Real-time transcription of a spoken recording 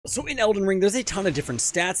So in Elden Ring, there's a ton of different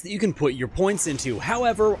stats that you can put your points into.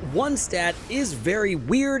 However, one stat is very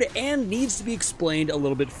weird and needs to be explained a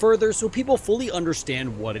little bit further so people fully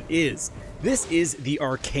understand what it is. This is the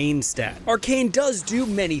Arcane stat. Arcane does do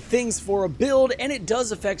many things for a build, and it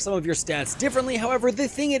does affect some of your stats differently. However, the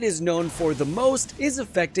thing it is known for the most is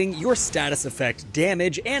affecting your status effect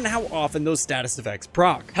damage and how often those status effects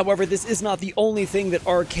proc. However, this is not the only thing that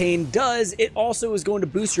Arcane does. It also is going to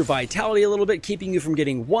boost your vitality a little bit, keeping you from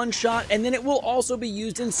getting one shot, and then it will also be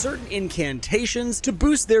used in certain incantations to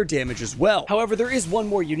boost their damage as well. However, there is one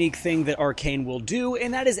more unique thing that Arcane will do,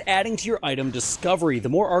 and that is adding to your item discovery. The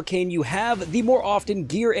more Arcane you have, the more often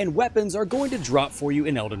gear and weapons are going to drop for you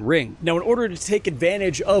in Elden Ring. Now, in order to take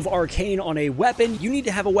advantage of Arcane on a weapon, you need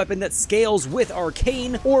to have a weapon that scales with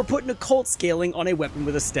Arcane, or put an occult scaling on a weapon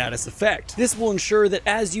with a status effect. This will ensure that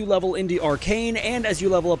as you level into Arcane and as you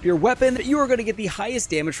level up your weapon, that you are going to get the highest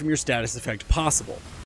damage from your status effect possible.